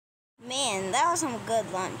Man, that was some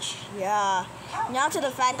good lunch. Yeah. Now to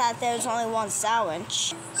the fact that there's only one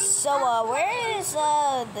sandwich. So, where is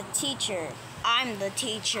the teacher? I'm the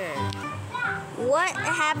teacher. What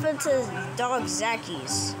happened to dog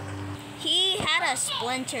Zacky's? He had a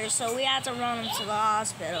splinter, so we had to run him to the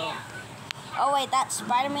hospital. Oh wait, that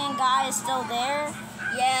Spider-Man guy is still there?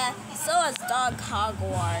 Yeah, so is Dog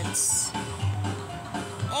Hogwarts.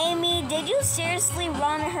 Amy, did you seriously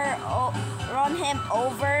run him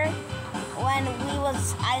over when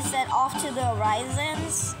I said off to the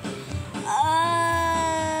horizons?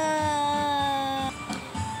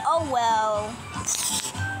 Oh well.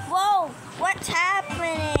 Whoa, what's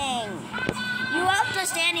happening? You have to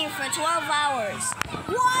stand here for 12 hours.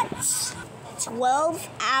 What? 12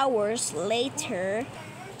 hours later.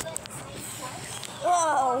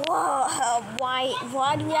 Whoa,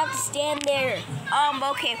 why do we have to stand there?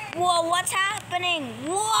 Okay. Whoa, what's happening?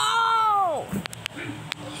 Whoa!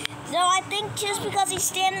 So I think just because he's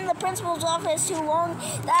standing in the principal's office too long,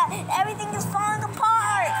 that everything is falling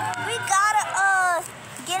apart. We gotta,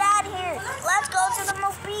 get out of here. Let's go to the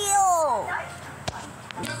mobile.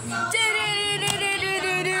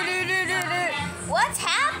 What's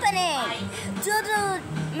happening? Due to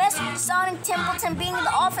Mr. Sonic Templeton being in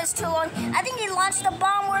the office too long, I think he launched a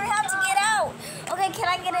bomb. We have to get out. Okay, can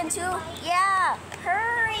I get in too? Yeah,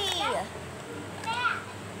 hurry.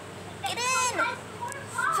 Get in.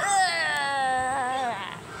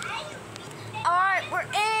 Alright, we're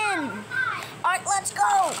in. Alright, let's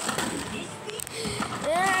go.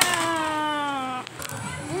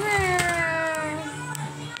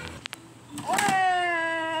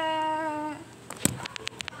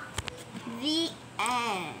 The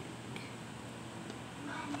end.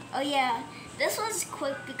 Oh yeah, this was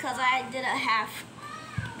quick because I did a half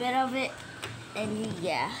bit of it, and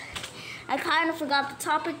yeah, I kind of forgot the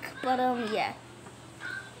topic, but yeah.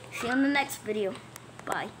 See you in the next video.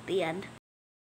 Bye. The end.